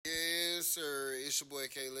sir. It's your boy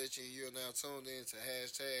K Lich, and you are now tuned in to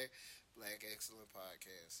hashtag Black Excellent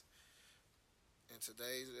Podcast. And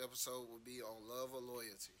today's episode will be on love or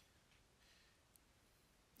loyalty.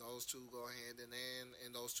 Those two go hand in hand,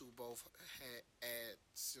 and those two both add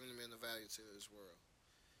sentimental value to this world.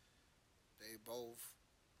 They both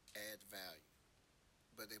add value,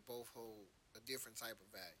 but they both hold a different type of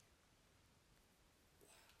value.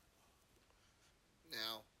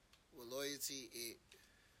 Now, with loyalty,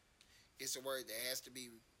 it's a word that has to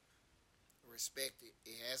be respected.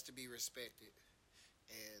 It has to be respected,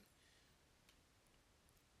 and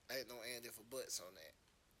ain't no and if or buts on that.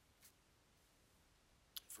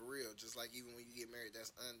 For real, just like even when you get married,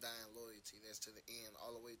 that's undying loyalty. That's to the end,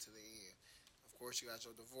 all the way to the end. Of course, you got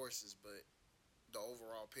your divorces, but the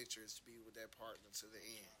overall picture is to be with that partner to the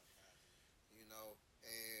end. You know,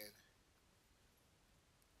 and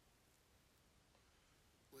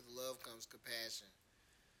with love comes compassion.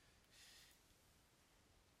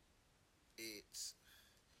 It's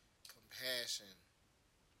compassion,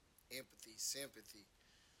 empathy, sympathy,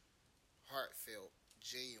 heartfelt,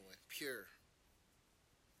 genuine, pure.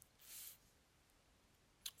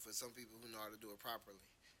 For some people who know how to do it properly.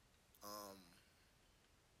 Um,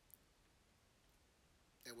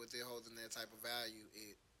 and with it holding that type of value,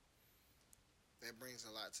 it that brings a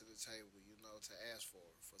lot to the table, to ask for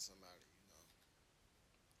somebody.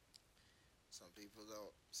 Some people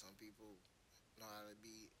don't. Some people know how to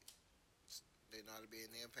be. They know how to be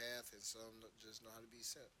an empath, and some just know how to be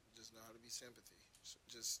just know how to be sympathy.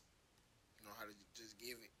 Just know how to just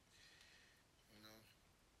give it. You know.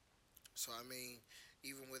 So I mean,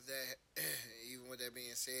 even with that, even with that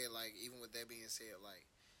being said, like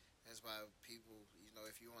that's why people,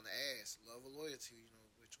 if you want to ask love or loyalty,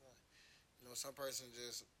 which one.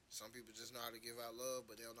 Some people just know how to give out love,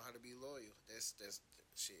 but they don't know how to be loyal. That's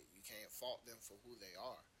shit. You can't fault them for who they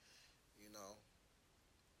are, you know.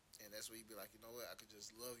 And that's where you be like, you know what, I could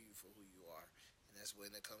just love you for who you are, and that's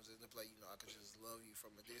when it comes into play. I could just love you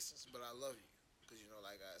from a distance, but I love you because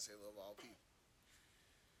like I say, love all people.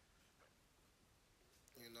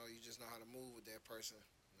 You just know how to move with that person,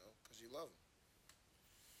 because you love them.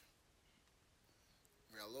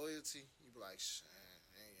 Now loyalty, you be like,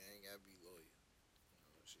 I ain't gotta be loyal.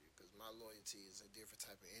 Because my loyalty is a different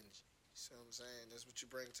type of energy. You see what I'm saying? That's what you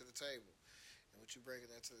bring to the table. And what you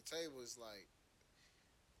bringing that to the table is like,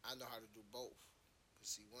 I know how to do both.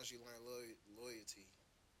 Because see, once you learn loyalty,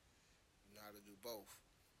 you know how to do both.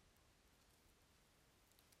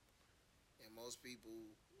 And most people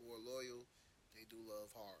who are loyal, they do love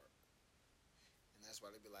hard. And that's why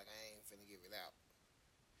they be like, I ain't finna give it out.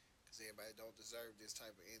 Because everybody don't deserve this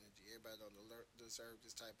type of energy. Everybody don't deserve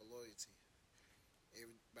this type of loyalty.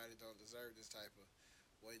 Everybody don't deserve this type of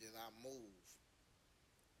way that I move.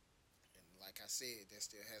 And like I said, that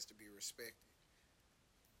still has to be respected.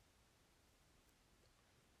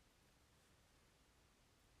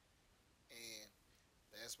 And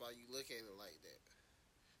that's why you look at it like that.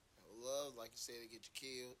 Love, like you said, it get you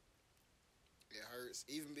killed. It hurts.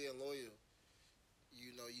 Even being loyal,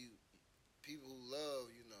 you people who love,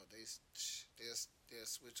 they'll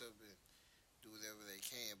switch up and do whatever they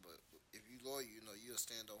can. But if you loyal, you'll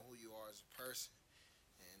stand on who you are as a person.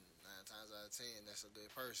 And 9 times out of 10, that's a good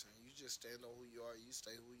person. You just stand on who you are. You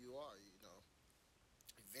stay who you are.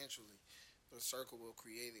 Eventually, the circle will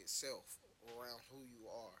create itself around who you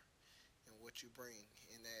are and what you bring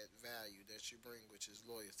and that value that you bring, which is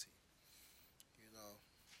loyalty. You know,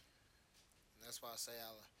 and that's why I say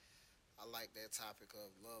I like that topic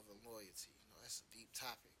of love and loyalty. That's a deep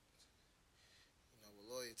topic. With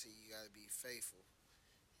loyalty, you got to be faithful,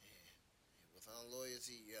 and with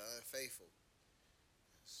unloyalty, you're unfaithful.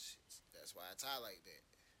 That's why I tie like that.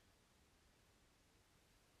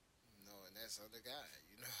 And that's under God.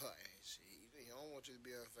 Like he don't want you to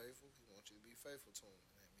be unfaithful. He wants you to be faithful to him.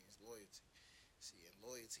 And that means loyalty. See, and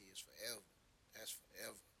loyalty is forever. That's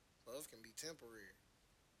forever. Love can be temporary.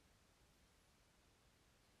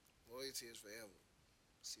 Loyalty is forever.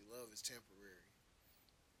 See, love is temporary.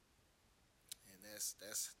 And that's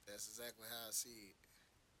exactly how I see it.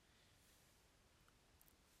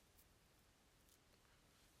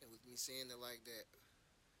 And with me seeing it like that,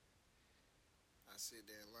 I sit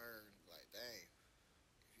there and learn, like, dang,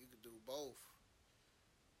 if you could do both,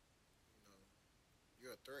 you know,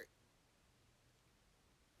 you're a threat.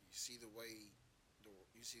 You see the way,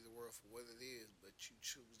 you see the world for what it is, but you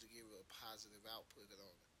choose to give a positive output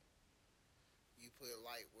on it. You put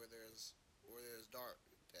light where there's dark.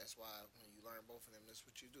 That's why when you learn both of them, that's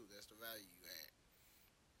what you do. That's the value you add.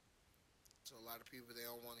 So a lot of people, they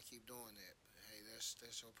don't want to keep doing that. But hey, that's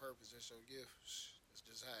your purpose. That's your gift. That's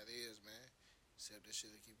just how it is, man. Accept that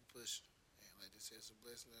shit and keep it pushing. Like they say, it's a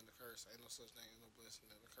blessing and a curse. Ain't no such thing as no blessing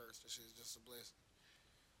and a curse. This shit is just a blessing.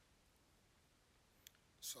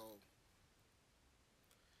 So,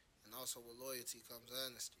 and also with loyalty comes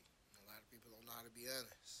honesty. A lot of people don't know how to be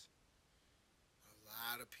honest. A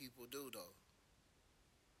lot of people do though.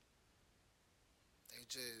 They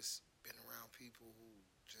just been around people who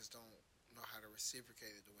just don't know how to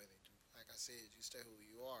reciprocate it the way they do. Like I said, you stay who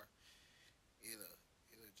you are, it'll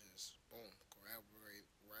it'll just boom, collaborate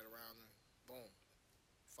right around and boom,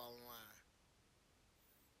 fall in line.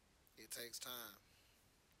 It takes time.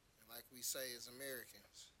 And like we say as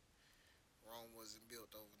Americans, Rome wasn't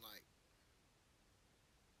built overnight.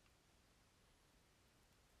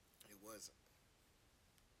 It wasn't.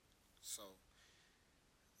 So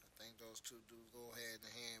I think those two do go hand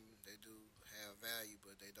in hand. They do have value,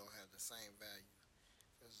 but they don't have the same value.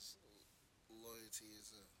 Because loyalty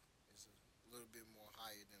is a little bit more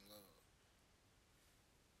higher than love.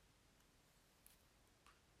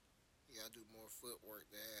 You gotta do more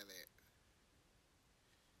footwork to have that.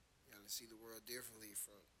 You gotta see the world differently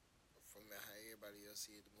from how everybody else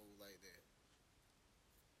see it to move like that.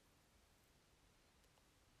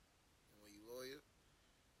 And when you loyal,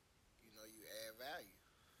 you know you add value.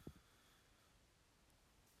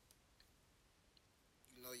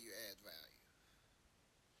 You know you add value.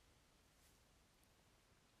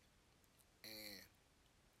 And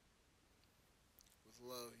with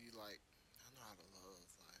love, you like, I know how to love.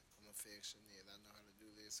 Like I'm affectionate. I know how to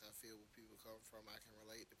do this. I feel where people come from. I can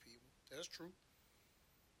relate to people. That's true.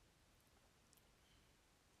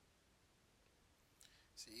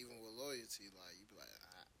 See, even with loyalty, like you be like,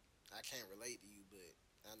 I can't relate to you, but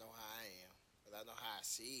I know how I am. But I know how I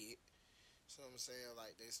see it. So I'm saying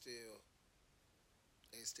like they still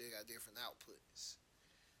got different outputs,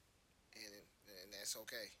 and that's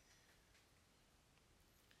okay.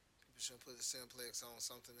 People shouldn't put a simplex on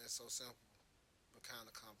something that's so simple, but kind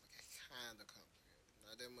of complicated. Kind of complicated.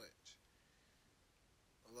 Not that much.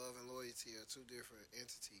 Love and loyalty are two different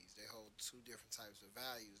entities. They hold two different types of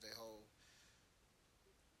values. They hold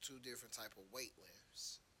two different type of weight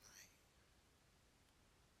lifts. Like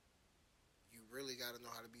you really got to know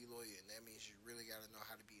how to be loyal, and that means you really got to know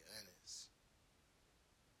how to be honest.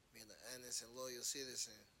 Being an honest and loyal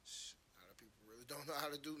citizen, a lot of people really don't know how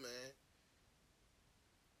to do, man.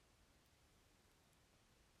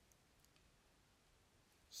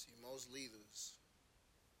 See, most leaders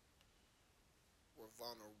were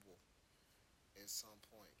vulnerable at some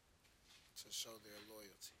point to show their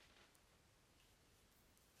loyalty.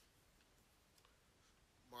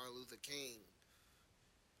 Martin Luther King,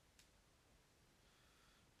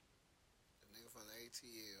 the nigga from the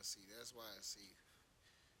ATL, see, that's why I see.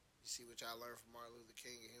 You see what y'all learned from Martin Luther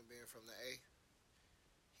King and him being from the A?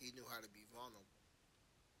 He knew how to be vulnerable.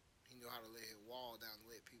 He knew how to let his wall down and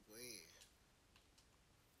let people in.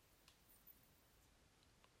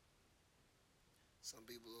 Some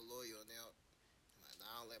people are loyal now. Like, nah,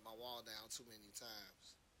 I don't let my wall down too many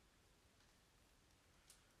times.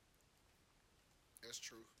 That's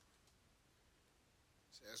true.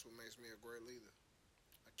 See, that's what makes me a great leader.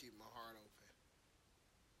 I keep my heart open.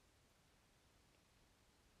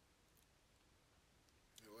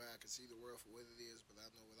 The way I can see the world for what it is, but I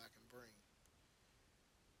know what I can bring.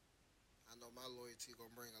 I know my loyalty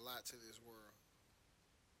gonna bring a lot to this world.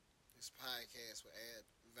 This podcast will add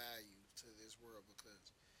value to this world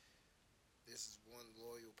because this is one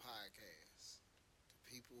loyal podcast. The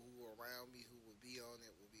people who are around me who would be on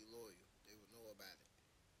it will be loyal. They would know about it.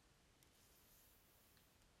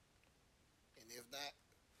 And if not,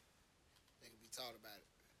 they can be taught about it.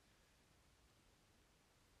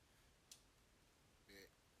 Yeah.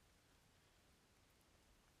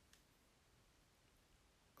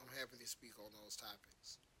 I'm happy to speak on those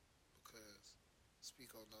topics because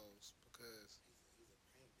speak on those because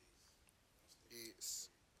it's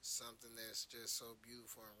something that's just so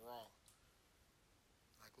beautiful and raw.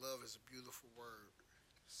 Like love is a beautiful word.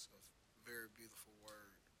 It's a very beautiful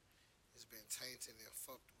word. It's been tainted and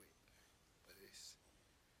fucked with, but it's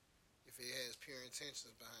if it has pure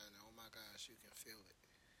intentions behind it, oh my gosh, you can feel it.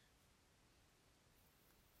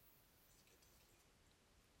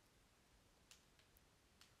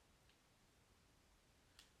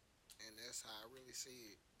 And that's how I really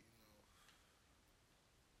see it.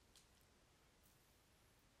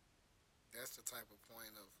 That's the type of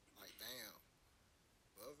point of like, damn,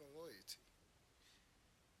 love and loyalty.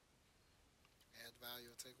 Add value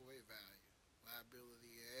or take away value.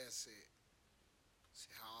 Liability and asset. See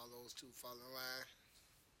how all those two fall in line?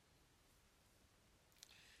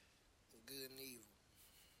 Good and evil.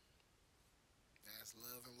 That's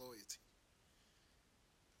love and loyalty.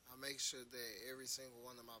 I'm make sure that every single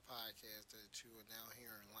one of my podcasts that you are now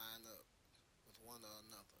hearing line up with one or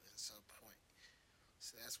another at some point.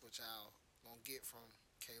 So that's what y'all gonna get from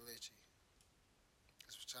K Litchi.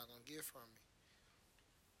 That's what y'all gonna get from me.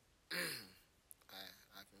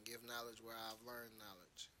 I can give knowledge where I've learned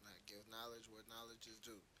knowledge, and I give knowledge where knowledge is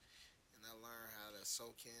due, and I learn how to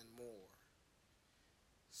soak in more.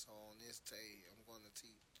 So on this day, I'm going to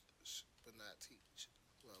teach, but not teach,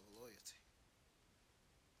 love and loyalty.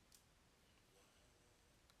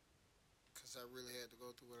 Because I really had to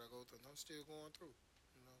go through what I go through, and I'm still going through.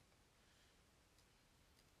 You know,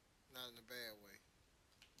 not in a bad way,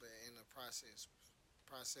 but in a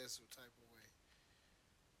processive type of way.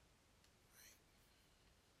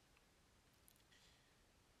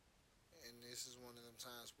 And this is one of them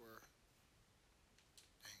times where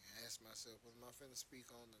dang, I asked myself, what am I finna speak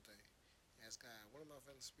on today? Ask God, what am I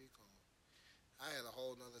finna speak on? I had a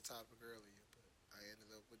whole nother topic earlier, but I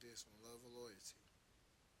ended up with this one, love or loyalty.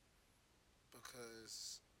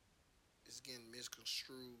 Because it's getting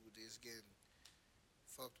misconstrued, it's getting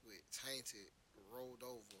fucked with, tainted, rolled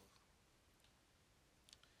over,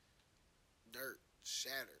 dirt,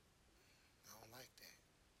 shattered. I don't like that.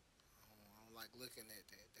 I don't like looking at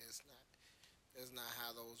that. That's not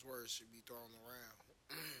how those words should be thrown around.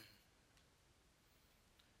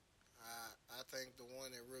 I think the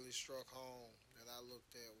one that really struck home that I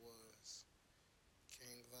looked at was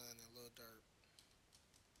King Von and Lil Durk.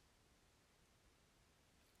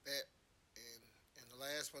 That and the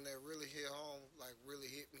last one that really hit home, like really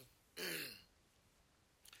hit me,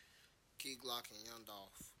 Key Glock and Young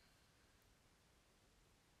Dolph.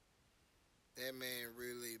 That man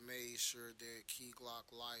really made sure that Key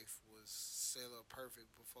Glock life was set up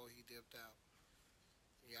perfect before he dipped out.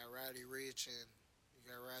 You got Roddy Rich and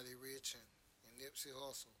Nipsey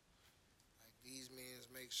Hussle. Like these men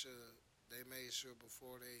make sure they made sure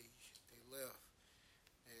before they left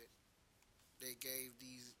that they gave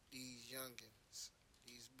these youngins,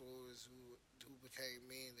 these boys who became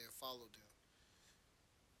men that followed them,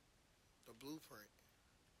 the blueprint.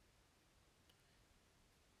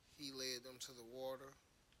 He led them to the water.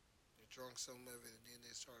 They drank some of it, and then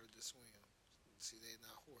they started to swim. See, they're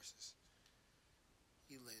not horses.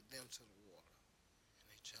 He led them to the water, and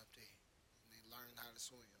they jumped in, and they learned how to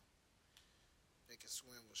swim. They can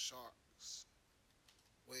swim with sharks,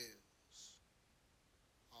 whales,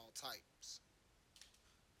 all types.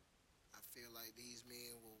 I feel like these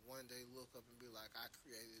men will one day look up and be like,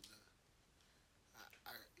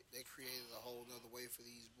 they created a whole nother way for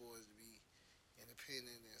these boys to be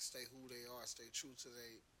independent and stay who they are, stay true to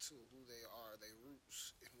who they are, their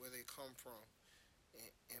roots and where they come from,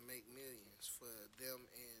 and make millions for them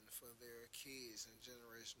and for their kids and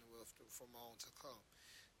generational wealth from on to come.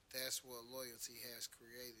 That's what loyalty has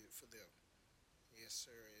created for them. Yes,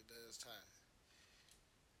 sir, it does tie.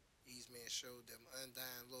 These men showed them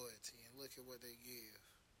undying loyalty, and look at what they give.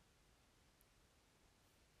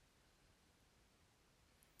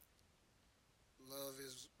 Love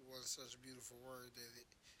is one such a beautiful word that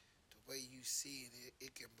the way you see it,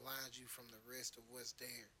 it can blind you from the rest of what's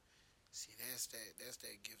there. See, that's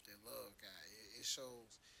that gift that love got. It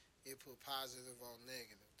shows, it put positive on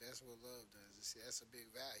negative. That's what love does. You see, that's a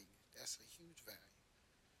big value. That's a huge value.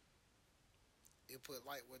 It put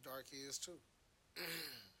light where dark is too.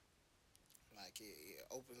 Like it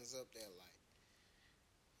opens up that light.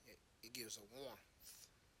 It gives a warmth.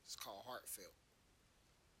 It's called heartfelt.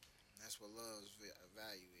 That's what love's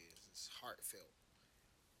value is. It's heartfelt.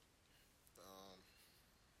 Um,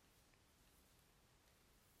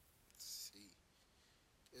 see,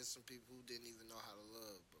 there's some people who didn't even know how to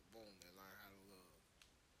love, but boom, they learn how to love.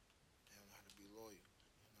 They don't know how to be loyal,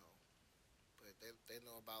 you know. But they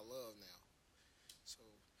know about love now. So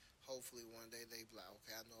hopefully one day they be like,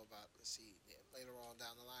 okay, I know about. Let's see, later on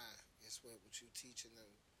down the line, guess what you teaching them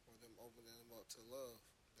or them opening them up to love.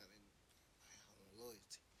 Now they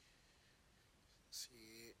loyalty.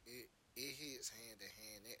 See, it hits hand to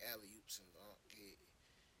hand. It alley oops and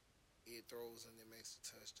it throws and it makes a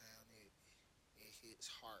touchdown. It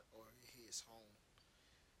hits heart or it hits home.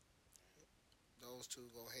 Those two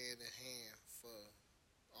go hand in hand for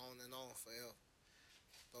on and on forever.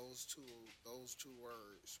 Those two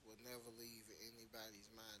words will never leave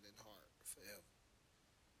anybody's mind and heart forever.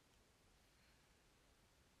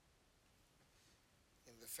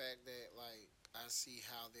 And the fact that like I see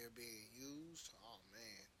how they're being used, oh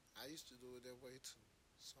man, I used to do it that way too.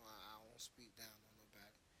 So I won't speak down on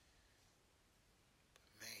nobody.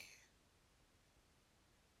 But man,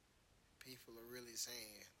 people are really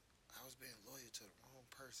saying I was being loyal to the wrong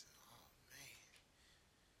person. Oh man,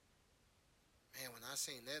 Man, when I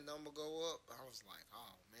seen that number go up, I was like,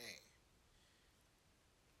 oh man,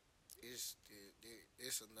 it's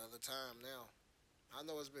another time now. I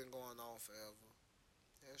know it's been going on forever.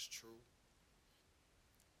 That's true.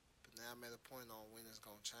 But now I'm at a point on when it's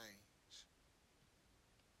gonna change.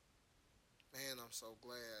 Man, I'm so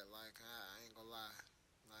glad. Like I ain't gonna lie.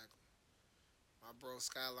 Like my bro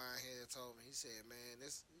Skyline here told me, he said, "Man,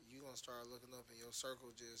 this you gonna start looking up in your circle,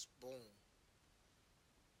 just boom."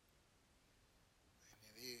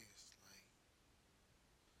 And it is like,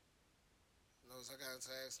 knows I got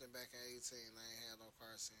into an accident back in 18. I ain't had no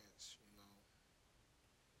car since.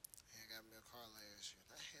 I had got me a car last year.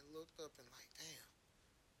 And I had looked up and like, damn.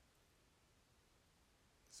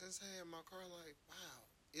 Since I had my car, like, wow,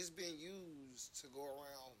 it's been used to go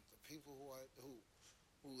around the people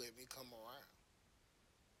who let me come around.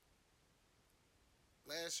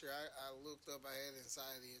 Last year, I looked up, I had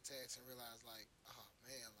anxiety attacks and realized, like, oh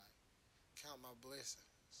man, like, count my blessings.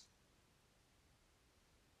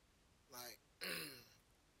 Like,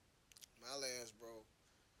 my last bro,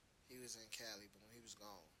 he was in Cali, but when he was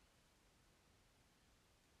gone,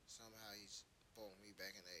 somehow he's, boom, he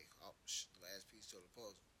back in A. Oh, last piece to the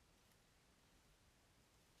puzzle.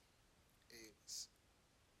 It's,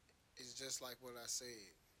 it's just like what I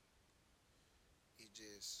said. He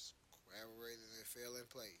just collaborated and fell in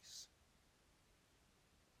place.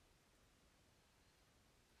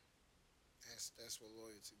 That's what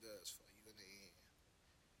loyalty does for you in the end.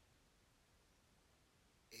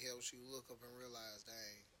 It helps you look up and realize,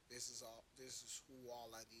 dang, this is all. This is who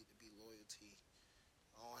all I need to be loyal to.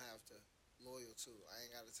 I don't have to loyal to. I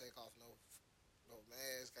ain't got to take off no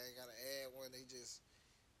mask. I ain't got to add one. They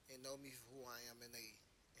know me for who I am, and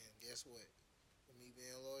guess what? With me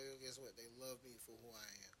being loyal, guess what? They love me for who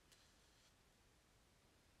I am.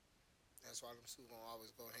 That's why them two gonna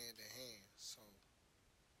always go hand in hand. So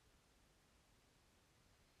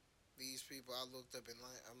these people I looked up in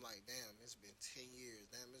line, I'm like, damn, it's been 10 years.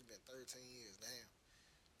 Damn, it's been 13 years. Damn.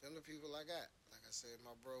 Them the people I got. Like I said,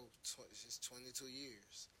 my bro, it's just 22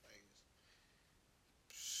 years. Like,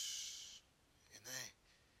 and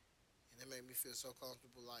that made me feel so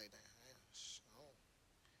comfortable. Like, damn, I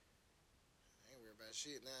ain't worried about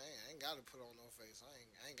shit now. I ain't got to put on no face. I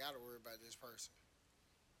ain't got to worry about this person.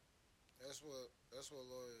 That's what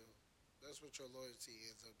loyal. That's what your loyalty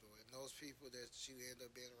ends up doing. And those people that you end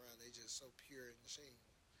up being around, they just so pure and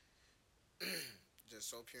genuine.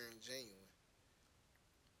 Just so pure and genuine.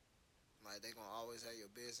 Like they gonna always have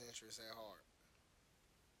your best interests at heart.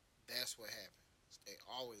 That's what happens. They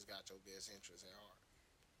always got your best interests at heart.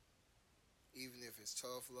 Even if it's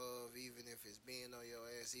tough love, even if it's being on your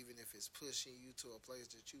ass, even if it's pushing you to a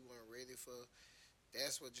place that you weren't ready for,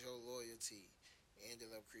 that's what your loyalty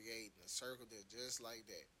ended up creating. A circle that just like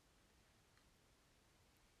that.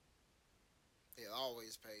 It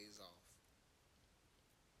always pays off.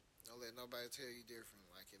 Don't let nobody tell you different.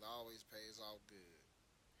 Like it always pays off good.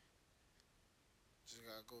 Just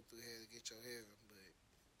gotta go through here to get your heaven, but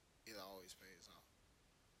it always pays off.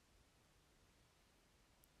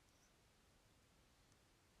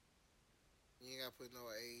 You ain't gotta put no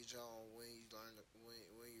age on when you learn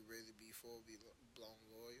when you ready be full be blown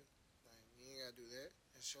loyal. Like, you ain't gotta do that.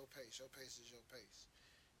 It's your pace. Your pace is your pace,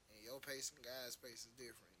 and your pace and God's pace is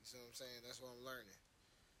different. You see what I'm saying? That's what I'm learning.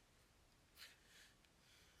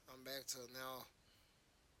 I'm back to now.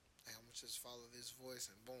 Like, I'm gonna just follow this voice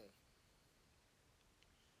and boom,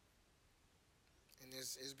 and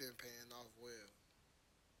it's been paying off well.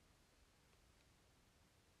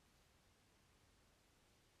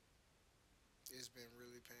 It's been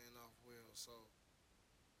really paying off well. So,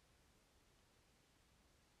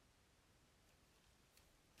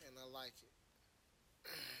 and I like it,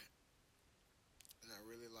 and I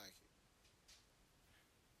really like it.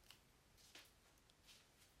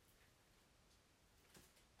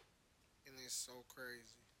 And it's so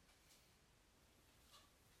crazy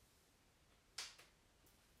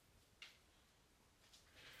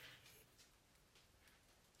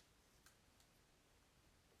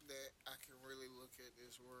that I can really look at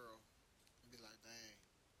this world and be like, dang,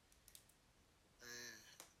 man,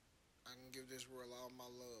 I can give this world all my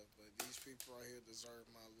love, but these people right here deserve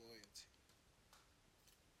my loyalty.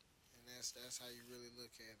 And that's how you really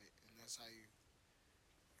look at it, and that's how you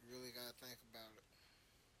really gotta think about it.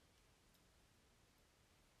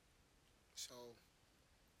 So,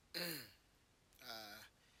 I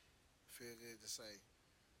feel good to say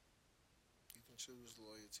you can choose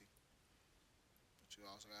loyalty, but you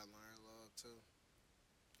also gotta learn love too.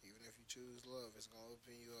 Even if you choose love, it's gonna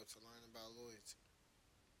open you up to learn about loyalty.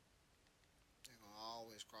 They're gonna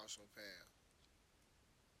always cross your path.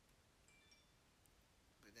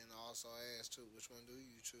 But And I also ask too, which one do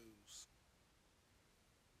you choose?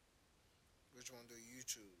 Which one do you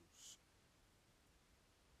choose?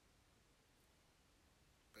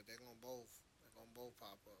 But they're gonna both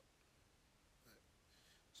pop up. But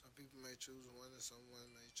some people may choose one and someone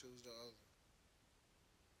may choose the other.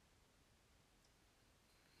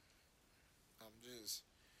 I'm just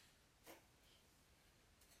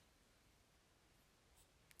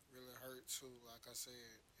really hurt too. Like I said,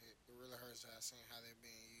 it really hurts that I seen how they're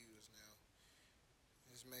being used now.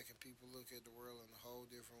 It's making people look at the world in a whole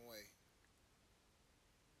different way.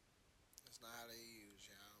 That's not how they use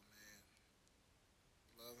y'all, man.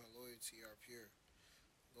 Love and loyalty are pure.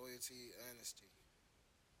 Loyalty, honesty,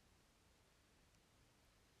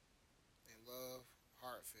 and love,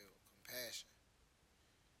 heartfelt, compassion,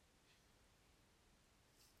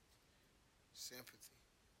 sympathy,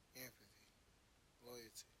 empathy,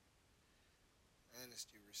 loyalty,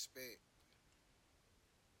 honesty, respect,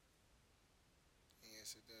 and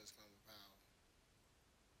yes, it does come with power.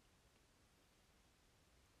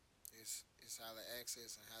 It's how to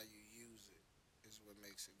access and how you use it is what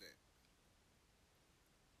makes it that.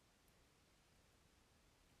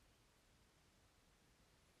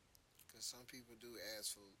 Because some people do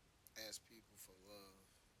ask people for love.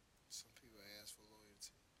 Some people ask for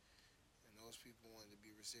loyalty, and those people want to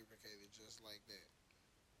be reciprocated just like that.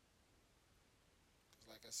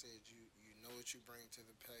 Because like I said, you know what you bring to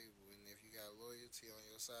the table, and if you got loyalty on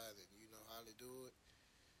your side and you know how to do it,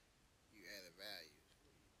 you add a value.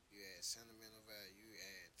 You add sentimental value. You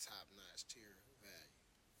add top notch tier value.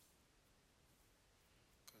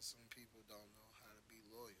 Because some people don't know how to be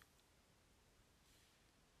loyal,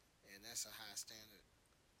 and that's a high standard,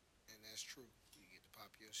 and that's true. You get to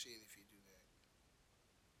pop your shit if you do that.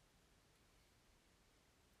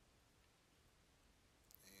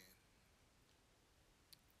 And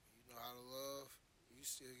you know how to love, you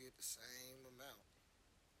still get the same amount.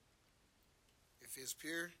 If it's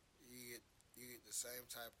pure, you get the same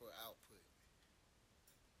type of output.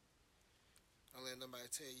 Don't let nobody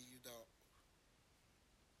tell you you don't,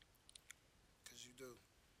 cause you do.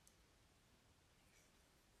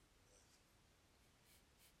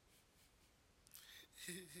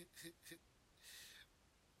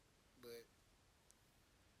 But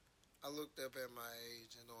I looked up at my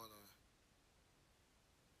age and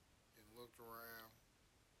looked around.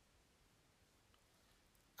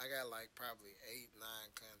 I got like probably 8, 9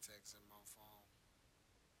 contacts in my phone,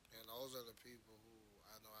 and those are the people who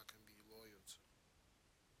I know I can be loyal to.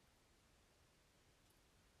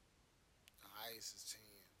 The highest is 10.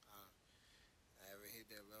 I haven't hit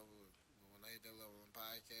that level, but when I hit that level on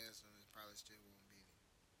podcast, then it probably still won't be no more.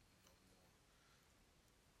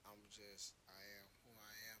 I am who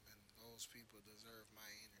I am, and those people deserve my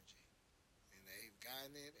energy, and they've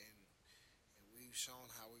gotten it, and we've shown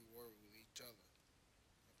how we work with each other.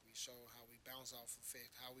 We show how we bounce off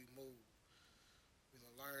effect, how we move. We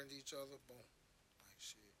done learned each other. Boom, like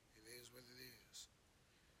shit. It is what it is,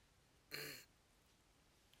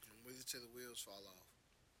 and with it till the wheels fall off.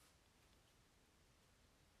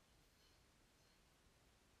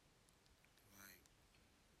 Like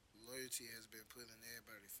loyalty has been put in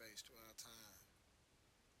everybody's face throughout time.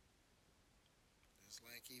 It's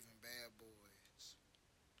like even Bad Boys,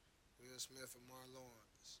 Will Smith and Mark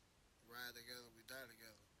Lawrence. Ride together, we die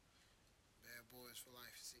together. Bad Boys for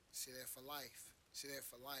life. See that for life. See that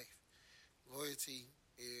for life. Loyalty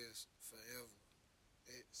is forever.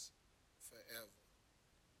 It's forever.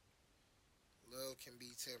 Love can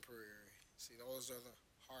be temporary. See, those are the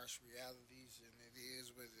harsh realities, and it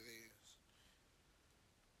is what it is.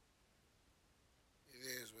 It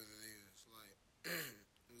is what it is. Like,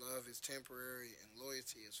 love is temporary, and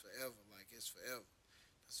loyalty is forever. Like, it's forever.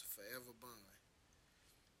 It's a forever bond.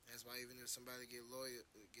 That's why even if somebody get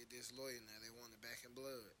disloyal now, they want it back in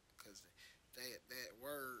blood, because that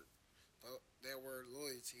word, that word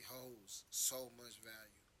loyalty holds so much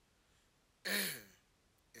value.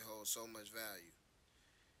 It holds so much value,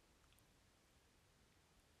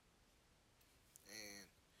 and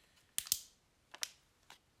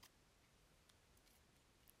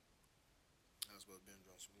I was supposed to be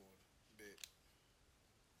drunk some water. Bit.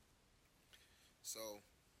 So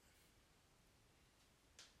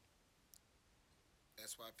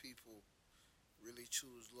that's why people really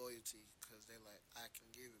choose loyalty, because they're like, I can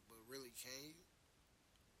give it, but really, can you?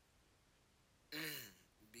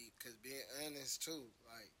 Because being honest too,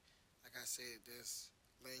 like I said, that's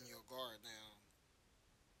laying your guard down,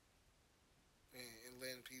 and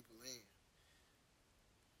letting people in.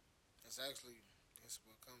 That's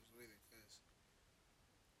what comes with it. Because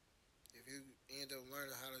if you end up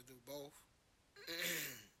learning how to do both,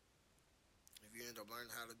 if if you end up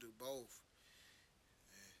learning how to do both,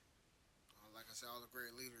 and, like I said, all the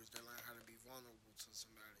great leaders, they learn how to be vulnerable to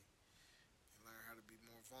somebody. They learn how to be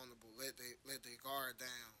more vulnerable. Let their guard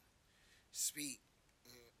down. Speak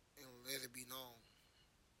and let it be known.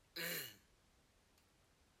 Man,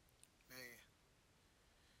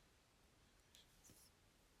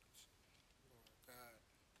 Lord God.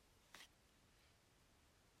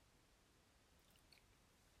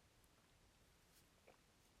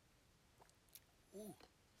 Ooh,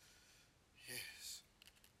 yes.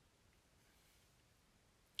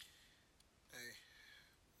 Hey,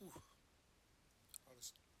 ooh, all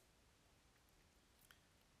this,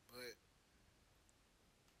 but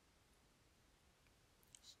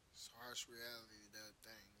it's harsh reality that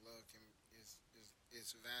thing. Love can is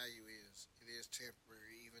its value is it is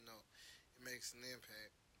temporary, even though it makes an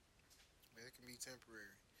impact, but it can be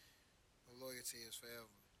temporary. But loyalty is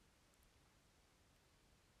forever,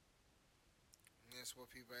 and that's what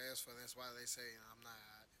people ask for. That's why they say I'm not.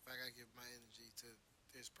 If I gotta give my energy to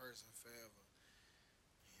this person forever,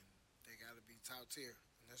 and they gotta be top tier,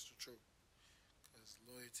 and that's the truth. Because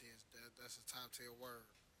loyalty is that's a top tier word.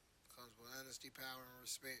 It comes with honesty, power, and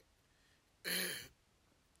respect.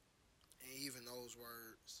 And even those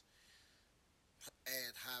words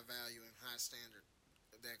add high value and high standard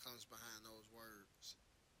that comes behind those words.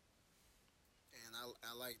 And I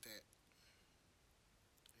like that.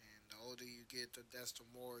 And the older you get, that's the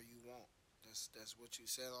more you want. That's what you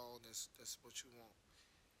set on. That's what you want.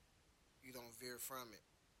 You don't veer from it.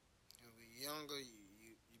 When you're younger,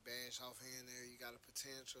 you bash off here and there. You got a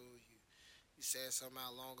potential. You said something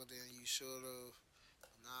out longer than you should have.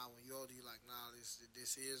 Nah, when you're older, you like, nah, this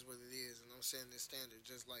is what it is, and I'm setting this standard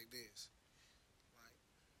just like this. Like,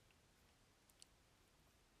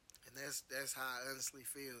 and that's how I honestly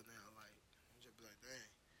feel now. Like, I'm just like,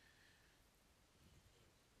 dang,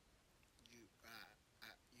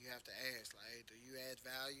 you have to ask, like, hey, do you add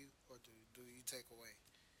value or do you take away?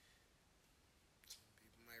 Some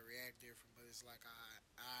people might react different, but it's like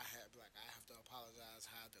I have to apologize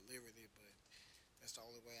how I delivered it, but that's the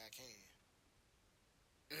only way I can.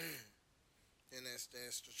 And that's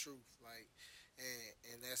the truth. Like,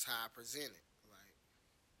 and that's how I present it. Like,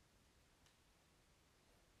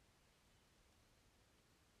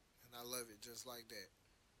 and I love it just like that.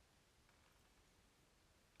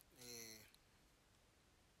 And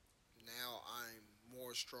now I'm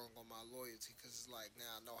more strong on my loyalty because it's like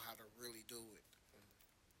now I know how to really do it,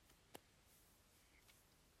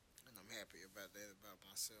 and I'm happy about that about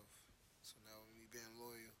myself. So now with me being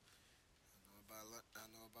loyal, I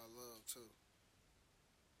know about love too.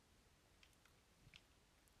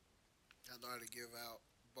 I know how to give out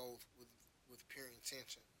both with pure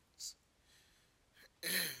intentions,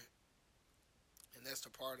 and that's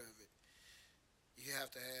the part of it. You have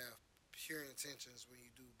to have pure intentions when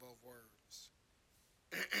you do both words,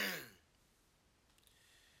 and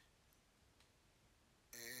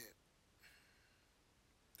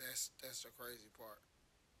that's the crazy part.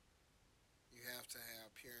 You have to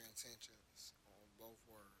have pure intentions on both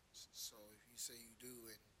words. So if you say you do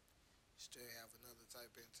and you still have another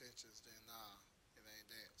type of intentions, then nah, it ain't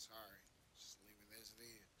that. Sorry, just leave it as it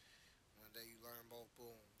is. One day you learn both,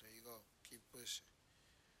 boom, there you go. Keep pushing.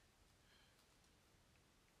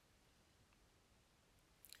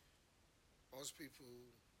 Most people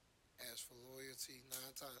ask for loyalty 9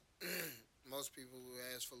 times. Most people who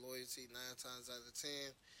ask for loyalty 9 times out of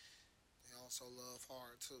 10, they also love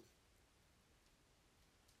hard too.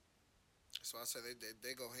 So I say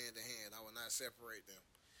they go hand in hand. I will not separate them.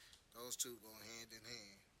 Those two go hand in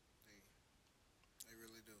hand. They they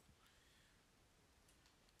really do.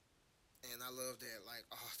 And I love that. Like,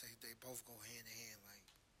 oh, they both go hand in hand. Like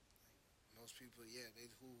most people, yeah, they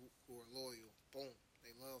who are loyal. Boom,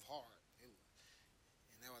 they love hard. And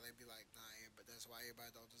that why they be like, nah, but that's why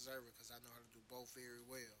everybody don't deserve it because I know how to do both very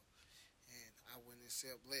well, and I wouldn't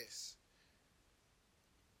accept less.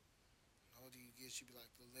 The older you get, you be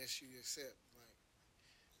like, the less you accept. Like,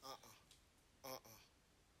 uh, I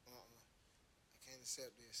can't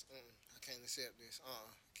accept this. I can't accept this.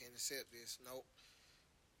 I can't accept this. Nope.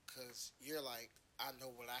 Because you're like, I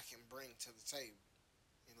know what I can bring to the table.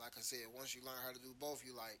 And like I said, once you learn how to do both,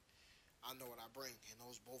 you like, I know what I bring, and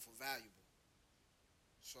those both are valuable.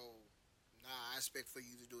 So, nah, I expect for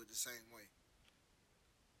you to do it the same way.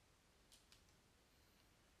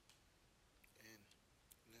 And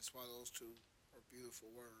that's why those two are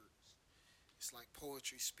beautiful words. It's like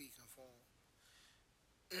poetry speaking form.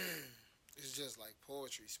 It's just like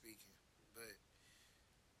poetry speaking, but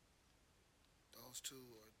those two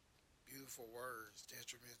are beautiful words,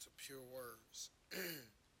 detrimental, pure words.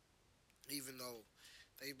 Even though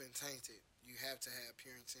they've been tainted you have to have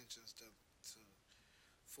pure intentions to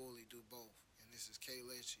fully do both. And this is Kay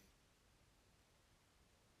Lecce,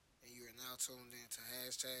 and you are now tuned in to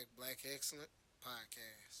hashtag Black Excellent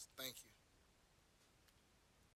Podcast. Thank you.